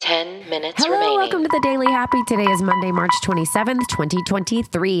10 minutes Hello, remaining. welcome to the Daily Happy. Today is Monday, March 27th,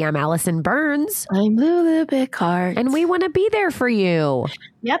 2023. I'm Allison Burns. I'm Lulu Picard. And we want to be there for you.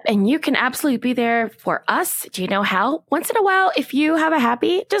 Yep, and you can absolutely be there for us. Do you know how? Once in a while, if you have a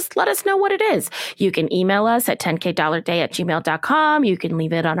happy, just let us know what it is. You can email us at 10kdollarday@gmail.com. You can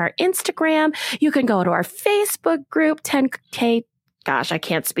leave it on our Instagram. You can go to our Facebook group, 10K. Gosh, I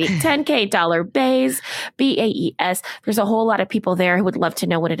can't speak. 10K Dollar Bays, BAES. There's a whole lot of people there who would love to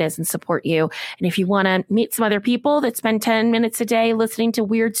know what it is and support you. And if you want to meet some other people that spend 10 minutes a day listening to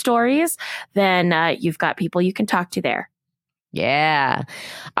weird stories, then you've got people you can talk to there. Yeah.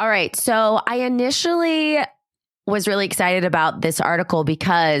 All right. So I initially was really excited about this article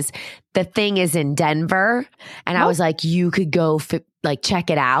because the thing is in Denver. And I was like, you could go check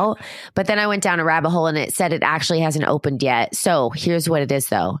it out. But then I went down a rabbit hole and it said it actually hasn't opened yet. So here's what it is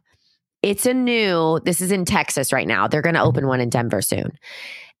though. This is in Texas right now. They're going to open one in Denver soon.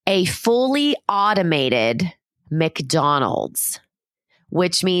 A fully automated McDonald's,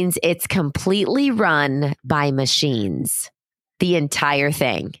 which means it's completely run by machines. The entire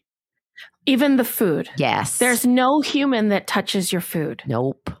thing. Even the food. Yes. There's no human that touches your food.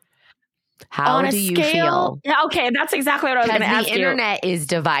 Nope. How do you feel? Yeah, okay, that's exactly what I was going to ask you. The internet is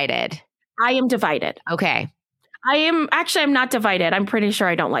divided. I am divided. Okay. I'm not divided. I'm pretty sure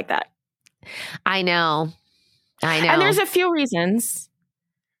I don't like that. I know. And there's a few reasons.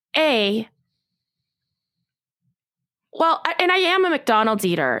 And I am a McDonald's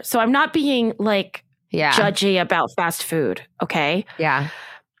eater, so I'm not being judgy about fast food. Okay. Yeah.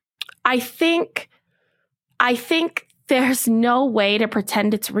 I think there's no way to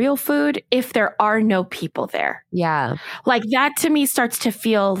pretend it's real food if there are no people there. Yeah. Like that to me starts to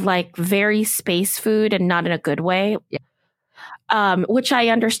feel like very space food and not in a good way. Yeah. Which I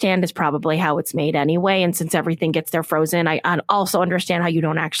understand is probably how it's made anyway. And since everything gets there frozen, I also understand how you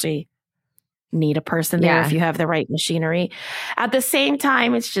don't actually need a person there if you have the right machinery. At the same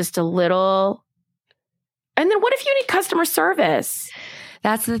time, it's just a little... And then what if you need customer service?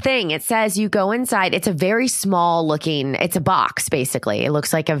 That's the thing. It says you go inside. It's a very small looking, it's a box basically. It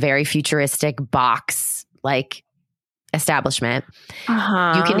looks like a very futuristic box, like establishment.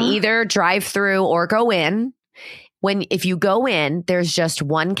 Uh-huh. You can either drive through or go in. If you go in, there's just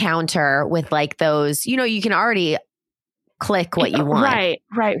one counter with like those, you can already click what you want.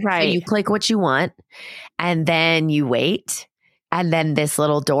 Right. So you click what you want and then you wait. And then this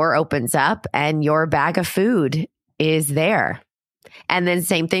little door opens up and your bag of food is there. And then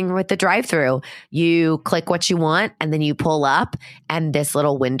same thing with the drive-through. You click what you want and then you pull up and this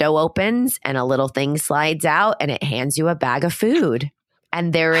little window opens and a little thing slides out and it hands you a bag of food.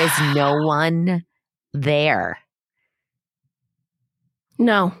 And there is no one there.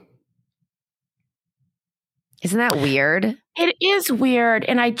 No. Isn't that weird? It is weird.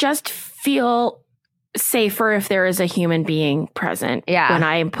 And I just feel safer if there is a human being present when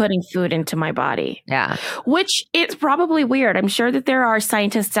I am putting food into my body. Yeah. Which is probably weird. I'm sure that there are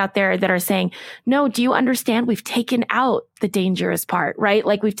scientists out there that are saying, no, do you understand? We've taken out the dangerous part, right?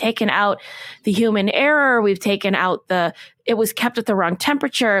 Like we've taken out the human error. We've taken out it was kept at the wrong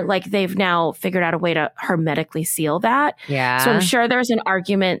temperature. Like they've now figured out a way to hermetically seal that. Yeah. So I'm sure there's an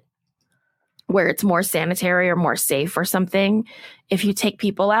argument where it's more sanitary or more safe or something if you take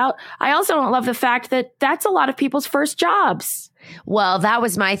people out. I also don't love the fact that that's a lot of people's first jobs. Well, that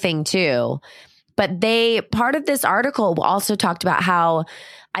was my thing too. But part of this article also talked about how,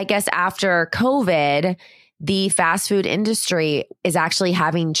 I guess after COVID, the fast food industry is actually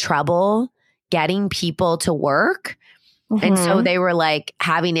having trouble getting people to work. Mm-hmm. And so they were like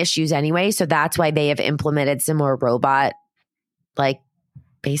having issues anyway. So that's why they have implemented some more robot,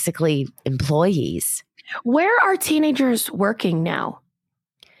 basically employees. Where are teenagers working now?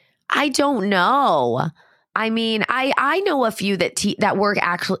 I don't know. I mean, I know a few that work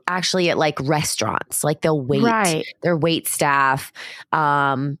actually at like restaurants, like they'll wait, their wait staff.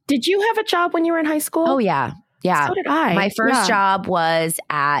 Did you have a job when you were in high school? Oh yeah. Yeah. So did I. My first job was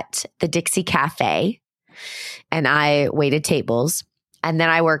at the Dixie Cafe and I waited tables. And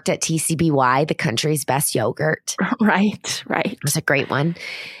then I worked at TCBY, the country's best yogurt. Right. It was a great one.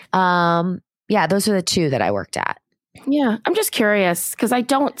 Those are the two that I worked at. Yeah. I'm just curious because I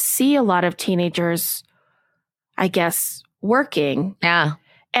don't see a lot of teenagers, I guess, working. Yeah.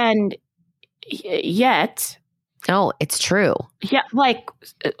 And yet. No, it's true. Yeah.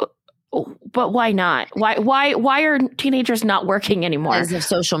 But why not? Why are teenagers not working anymore? Because of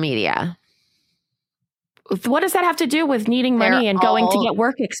social media. What does that have to do with needing money and going to get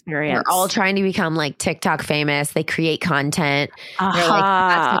work experience? They're all trying to become like TikTok famous. They create content. They're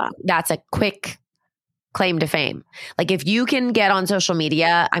like, that's a quick claim to fame. Like if you can get on social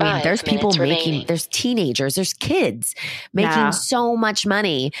media, I mean, there's people making, there's teenagers, there's kids making so much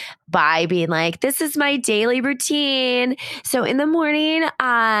money by being like, this is my daily routine. So in the morning,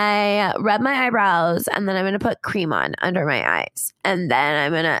 I rub my eyebrows and then I'm going to put cream on under my eyes. And then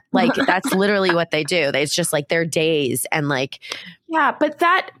I'm going to like, that's literally what they do. It's just like their days and like. Yeah,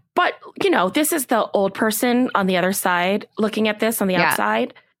 but you know, this is the old person on the other side looking at this on the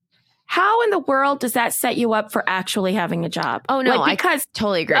outside. How in the world does that set you up for actually having a job? Oh, no, like, because I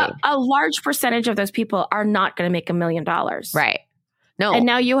totally agree. A large percentage of those people are not going to make $1 million. Right. No. And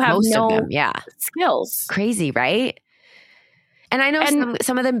now you have most no of them, skills. Crazy, right? And I know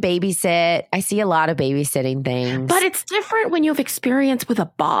some of them babysit. I see a lot of babysitting things. But it's different when you have experience with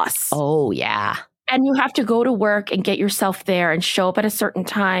a boss. Oh, yeah. And you have to go to work and get yourself there and show up at a certain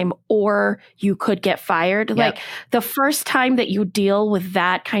time, or you could get fired. Yep. Like the first time that you deal with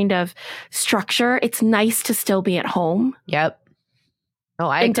that kind of structure, it's nice to still be at home. Yep. Oh,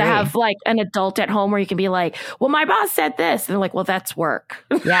 I agree. And to have like an adult at home where you can be like, well, my boss said this. And they're like, well, that's work.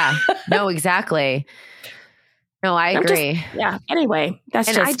 Yeah. No, exactly. No, I agree. Anyway,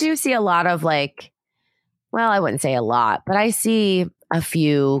 I do see a lot of like, well, I wouldn't say a lot, but I see a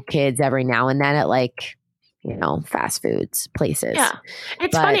few kids every now and then at like, you know, fast foods places. Yeah.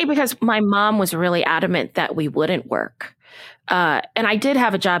 It's funny because my mom was really adamant that we wouldn't work. And I did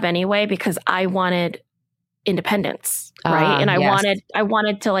have a job anyway because I wanted independence, right? And I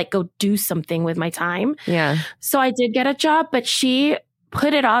wanted to like go do something with my time. Yeah. So I did get a job, but she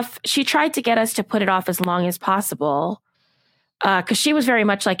put it off. She tried to get us to put it off as long as possible. Cause she was very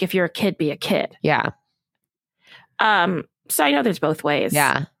much like, if you're a kid, be a kid. Yeah. So I know there's both ways.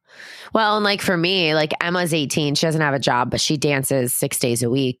 Yeah. Well, and like for me, like Emma's 18. She doesn't have a job, but she dances 6 days a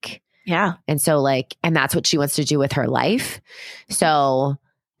week. Yeah. And so like, and that's what she wants to do with her life. So,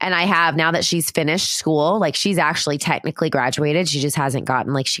 and I have, now that she's finished school, like she's actually technically graduated. She just hasn't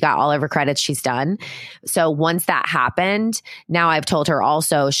gotten, like she got all of her credits, she's done. So once that happened, now I've told her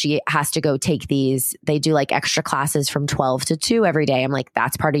also she has to go take these, they do like extra classes from 12 to 2 every day. I'm like,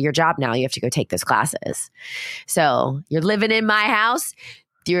 that's part of your job now. You have to go take those classes. So you're living in my house.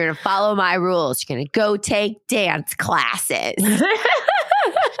 You're going to follow my rules. You're going to go take dance classes.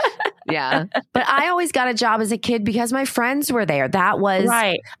 Yeah. But I always got a job as a kid because my friends were there. That was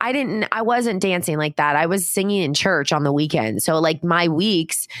right. I wasn't dancing like that. I was singing in church on the weekend. So like my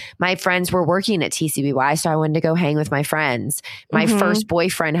weeks, my friends were working at TCBY. So I wanted to go hang with my friends. My first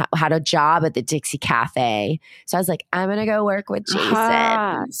boyfriend had a job at the Dixie Cafe. So I was like, I'm going to go work with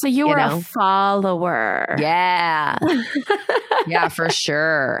Jason. So you were a follower. Yeah. Yeah, for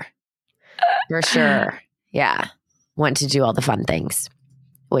sure. For sure. Yeah. Want to do all the fun things,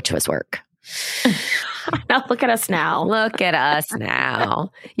 which was work. Now look at us now. Look at us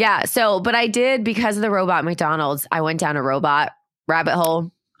now. Yeah. So, but I did, because of the robot McDonald's, I went down a robot rabbit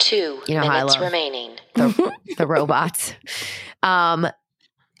hole. 2 minutes remaining. The robots. And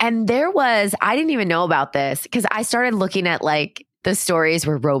there was, I didn't even know about this because I started looking at like the stories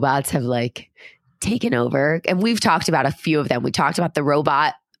where robots have like taken over. And we've talked about a few of them. We talked about the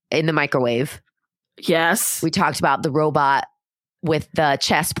robot in the microwave. Yes. We talked about the robot with the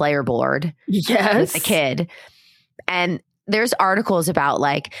chess player board. Yes. With the kid. And there's articles about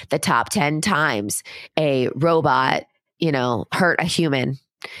like the top 10 times a robot, you know, hurt a human.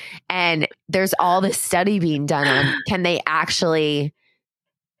 And there's all this study being done on, can they actually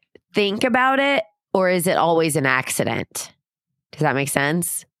think about it, or is it always an accident? Does that make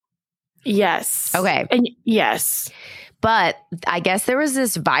sense? Yes. Okay. And yes. But I guess there was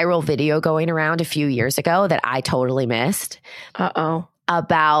this viral video going around a few years ago that I totally missed.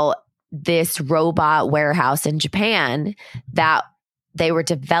 About this robot warehouse in Japan that they were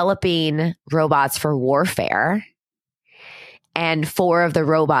developing robots for warfare. And 4 of the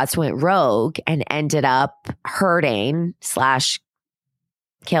robots went rogue and ended up hurting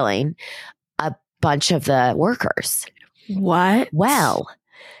 / killing a bunch of the workers. What? Well,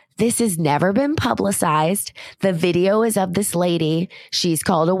 this has never been publicized. The video is of this lady. She's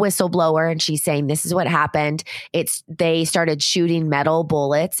called a whistleblower and she's saying this is what happened. They started shooting metal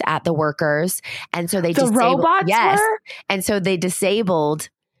bullets at the workers. And so they disabled. Robots were? And so they disabled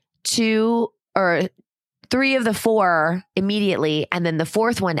 2 or 3 of the 4 immediately. And then the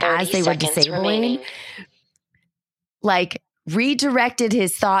 4th one, as they were disabling, like redirected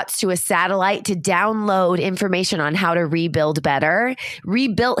his thoughts to a satellite to download information on how to rebuild better,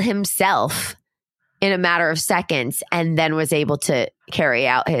 rebuilt himself in a matter of seconds, and then was able to carry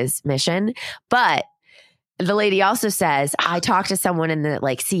out his mission. But the lady also says, I talked to someone in the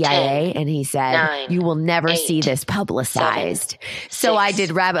like CIA 10, and he said, 9, you will never 8, see this publicized. 7, So I 6,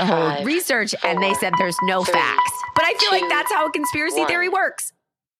 did rabbit hole 5, research 4, and they said there's no 3, facts. But I feel like 2, that's how a conspiracy 1. theory works.